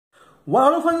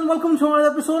Hello friends, welcome to another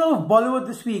episode of Bollywood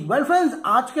this week. Well friends,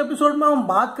 आज के episode में हम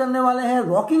बात करने वाले हैं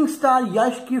रॉकिंग स्टार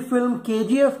यश की फिल्म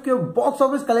केजीएफ के बॉक्स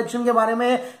ऑफिस कलेक्शन के बारे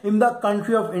में in the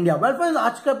country of India. Well friends,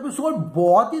 आज का एपिसोड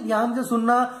बहुत ही ध्यान से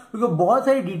सुनना क्योंकि बहुत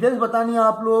सारी डिटेल्स बतानी है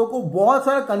आप लोगों को, बहुत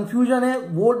सारा कंफ्यूजन है,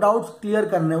 वो डाउट्स क्लियर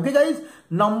करने। ओके गाइज,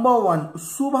 नंबर 1,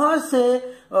 सुबह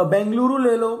से बेंगलुरु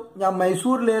ले लो या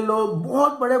मैसूर ले लो,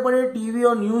 बहुत बड़े बड़े टीवी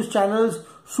और न्यूज चैनल्स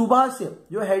सुबह से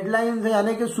जो हेडलाइंस है,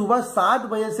 यानी कि सुबह 7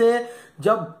 बजे से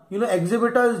जब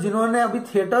एग्जिबिटर्स जिन्होंने अभी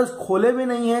थिएटर्स खोले भी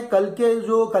नहीं है, कल के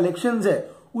जो कलेक्शंस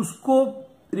है उसको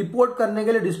रिपोर्ट करने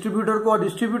के लिए डिस्ट्रीब्यूटर को, और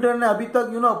डिस्ट्रीब्यूटर ने अभी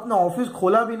तक अपना ऑफिस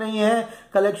खोला भी नहीं है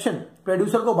कलेक्शन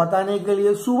प्रोड्यूसर को बताने के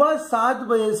लिए, सुबह 7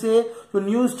 बजे से जो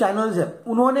न्यूज चैनल्स है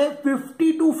उन्होंने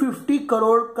 50 to 50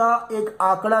 करोड़ का एक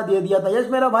आंकड़ा दे दिया था। यस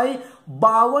मेरा भाई,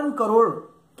 52 करोड़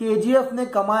केजीएफ ने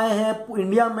कमाए हैं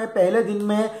इंडिया में पहले दिन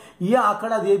में, ये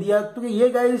आंकड़ा दे दिया। तो ये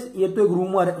गाइस, ये तो एक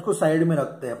रूमर है, उसको साइड में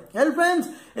रखते हैं। हेलो फ्रेंड्स,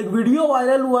 एक वीडियो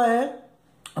वायरल हुआ है,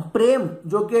 प्रेम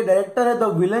जो कि डायरेक्टर है द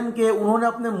विलन के, उन्होंने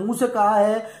अपने मुंह से कहा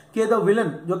है कि द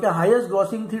विलन जो कि हाईएस्ट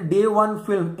ग्रॉसिंग थी day 1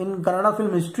 film in Kannada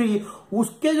film history,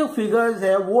 उसके जो फिगर्स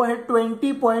है वो है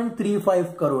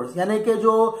 20.35 करोड़, यानी कि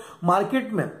जो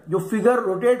मार्केट में जो फिगर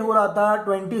रोटेट हो रहा था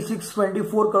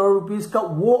 26-24 करोड़ रुपीस का,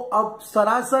 वो अब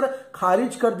सरासर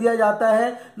खारिज कर दिया जाता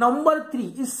है। नंबर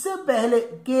 3, इससे पहले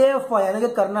केएफआई यानी कि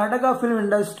कर्नाटका फिल्म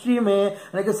इंडस्ट्री में,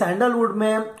 यानी कि सैंडलवुड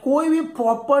में कोई भी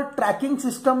प्रॉपर ट्रैकिंग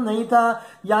सिस्टम नहीं था,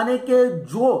 यानी कि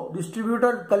जो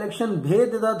डिस्ट्रीब्यूटर कलेक्शन भेज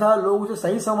देता था लोग उसे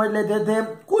सही समझ लेते थे।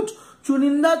 कुछ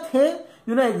चुनिंदा थे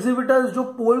एग्जिबिटर्स जो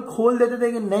पोल खोल देते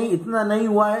थे कि नहीं, इतना नहीं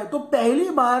हुआ है। तो पहली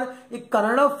बार एक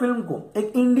कन्नड़ा फिल्म को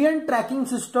एक इंडियन ट्रैकिंग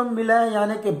सिस्टम मिला है,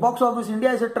 यानी कि बॉक्स ऑफिस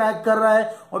इंडिया इसे ट्रैक कर रहा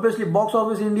है। ऑब्वियसली बॉक्स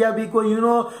ऑफिस इंडिया भी कोई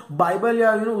बाइबल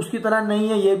या उसकी तरह नहीं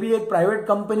है, ये भी एक प्राइवेट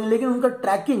कंपनी, लेकिन उनका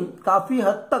ट्रैकिंग काफी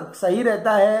हद तक सही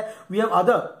रहता है। We have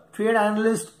other trade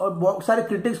analyst और बहुत सारे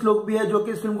क्रिटिक्स लोग भी है जो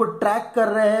कि इस फिल्म को ट्रैक कर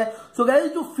रहे हैं। सो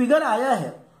गाइस, जो फिगर आया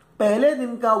है पहले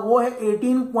दिन का वो है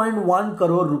 18.1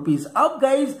 करोड़ रुपीस। अब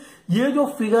गाइस, ये जो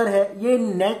फिगर है ये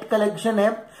नेट कलेक्शन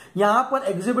है। यहां पर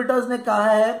एग्जिबिटर्स ने कहा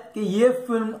है कि ये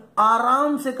फिल्म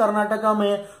आराम से कर्नाटका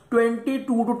में 22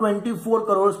 to 24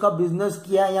 करोड़ का बिजनेस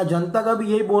किया है, या जनता का भी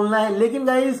यही बोलना है। लेकिन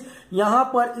गाइस, यहां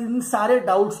पर इन सारे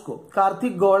डाउट्स को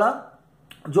कार्तिक गौड़ा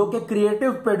जो कि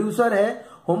क्रिएटिव प्रोड्यूसर है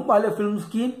होम वाले फिल्म्स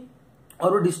की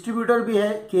और वो डिस्ट्रीब्यूटर भी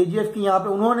है केजीएफ की, यहाँ पे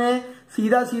उन्होंने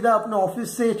सीधा सीधा अपने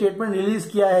ऑफिस से स्टेटमेंट रिलीज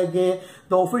किया है कि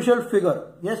द ऑफिशियल फिगर,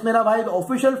 यस मेरा भाई, the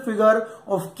official figure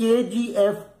of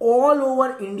KGF all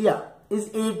over India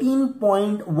is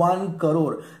 18.1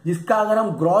 crore, जिसका अगर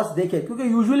हम ग्रॉस देखें,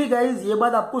 क्योंकि यूजुअली गाइज ये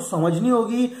बात आपको समझनी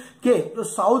होगी कि जो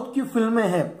साउथ की फिल्में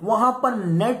हैं वहां पर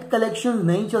नेट कलेक्शन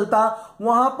नहीं चलता,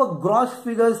 वहां पर ग्रॉस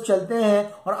फिगर्स चलते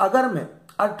हैं। और अगर मैं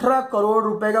 18 करोड़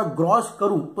रुपए का ग्रॉस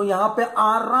करूं तो यहां पे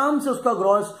आराम से उसका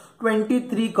ग्रॉस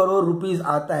 23 करोड़ रुपीस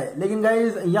आता है। लेकिन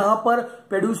गाइज, यहां पर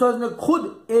प्रोड्यूसर्स ने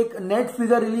खुद एक नेट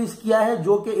फिगर रिलीज किया है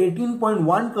जो कि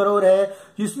 18.1 करोड़ है,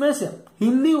 जिसमें से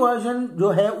हिंदी वर्जन जो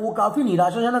है वो काफी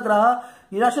निराशाजनक रहा।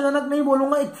 निराशाजनक नहीं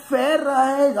बोलूंगा, एक फेयर रहा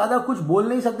है, ज्यादा कुछ बोल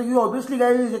नहीं सकते क्योंकि ऑब्वियसली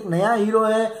गाइज एक नया हीरो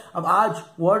है, अब आज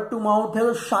वर्ड टू माउथ है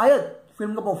तो शायद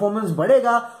फिल्म का परफॉर्मेंस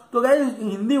बढ़ेगा। तो गाइस,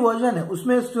 हिंदी वर्जन है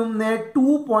उसमें इस फिल्म ने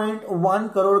 2.1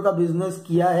 करोड़ का बिजनेस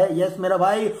किया है। यस मेरा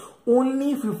भाई,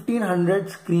 ओनली 1500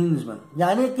 स्क्रीन में,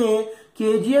 यानी कि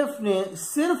केजीएफ ने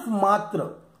सिर्फ मात्र,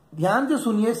 ध्यान से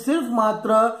सुनिए, सिर्फ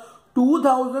मात्र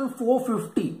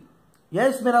 2450,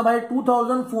 यस मेरा भाई,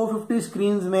 2450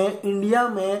 स्क्रीन में इंडिया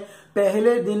में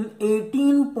पहले दिन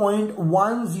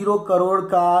 18.10 करोड़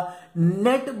का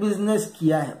नेट बिजनेस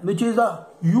किया है, which is a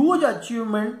huge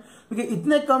achievement, क्योंकि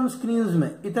इतने कम स्क्रीन्स में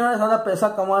इतना ज्यादा पैसा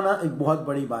कमाना एक बहुत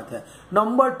बड़ी बात है।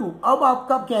 नंबर 2, अब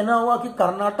आपका कहना होगा कि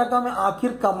कर्नाटका में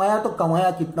आखिर कमाया तो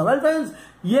कमाया कितना। वेल फ्रेंड्स,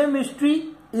 ये मिस्ट्री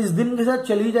इस दिन के साथ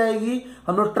चली जाएगी।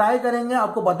 हम लोग ट्राई करेंगे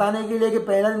आपको बताने के लिए कि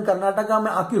पहला दिन कर्नाटका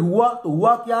में आखिर हुआ तो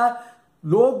हुआ क्या।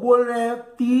 लोग बोल रहे हैं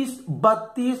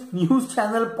 30-32, न्यूज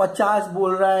चैनल 50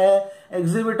 बोल रहा है,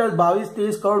 एग्जिबिटर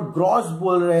 22-23 करोड़ ग्रॉस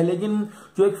बोल रहे हैं, लेकिन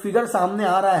जो एक फिगर सामने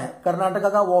आ रहा है कर्नाटका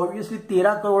का वो ऑब्वियसली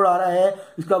 13 करोड़ आ रहा है,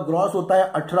 इसका ग्रॉस होता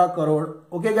है 18 crore.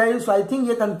 Okay guys, I think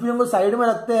ये कंफ्यूजन को साइड में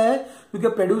रखते हैं क्योंकि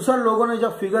प्रोड्यूसर लोगों ने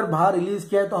जब फिगर बाहर रिलीज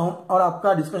किया है तो हम और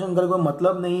आपका डिस्कशन करने कोई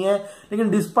मतलब नहीं है। लेकिन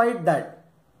despite that,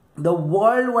 the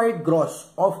world wide gross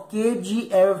of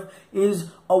KGF is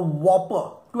a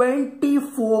वॉपर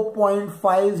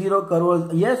 24.50 crore.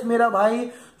 Yes मेरा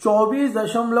भाई,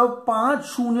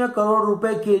 24.50 करोड़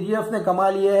रुपए केजीएफ ने कमा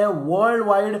लिए हैं वर्ल्ड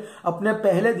वाइड अपने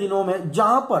पहले दिनों में,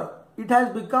 जहां पर it has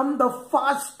become the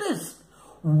fastest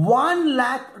 $1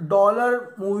 lakh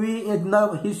movie in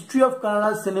the history of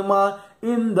Kannada cinema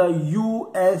in the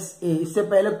USA. इससे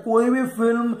पहले कोई भी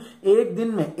फिल्म एक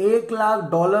दिन में $1 लाख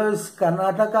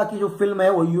कर्नाटका की जो फिल्म है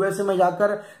वो यूएसए में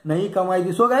जाकर नहीं कमाई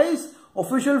थी। So guys,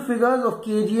 official figures of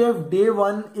KGF day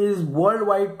 1 is world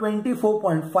wide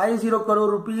 24.50 crore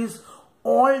rupees,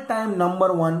 all time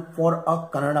number 1 for a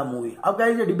Kannada movie. अब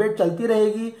गाइस ये डिबेट चलती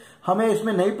रहेगी, हमें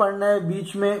इसमें नहीं पढ़ना है,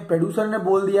 बीच में प्रोड्यूसर ने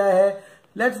बोल दिया है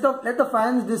लेट द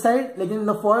फैंस डिसाइड। लेकिन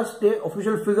the first day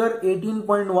official figure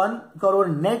 18.1 crore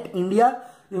net India,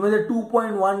 जिसमें से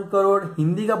 2.1 करोड़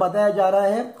हिंदी का बताया जा रहा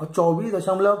है और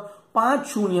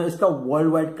 24.50 इसका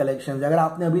वर्ल्ड वाइड कलेक्शन है। अगर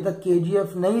आपने अभी तक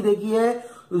केजीएफ नहीं देखी है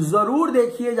तो जरूर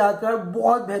देखिए जाकर,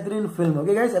 बहुत बेहतरीन फिल्म।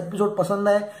 ओके गाइस, एपिसोड पसंद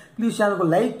आए प्लीज चैनल को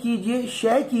लाइक कीजिए,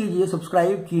 शेयर कीजिए,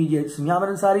 सब्सक्राइब कीजिए। Yamin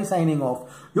Ansari signing off,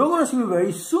 you are gonna see me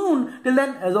very soon. Till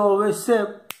then as always say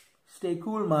stay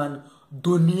cool man,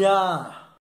 दुनिया।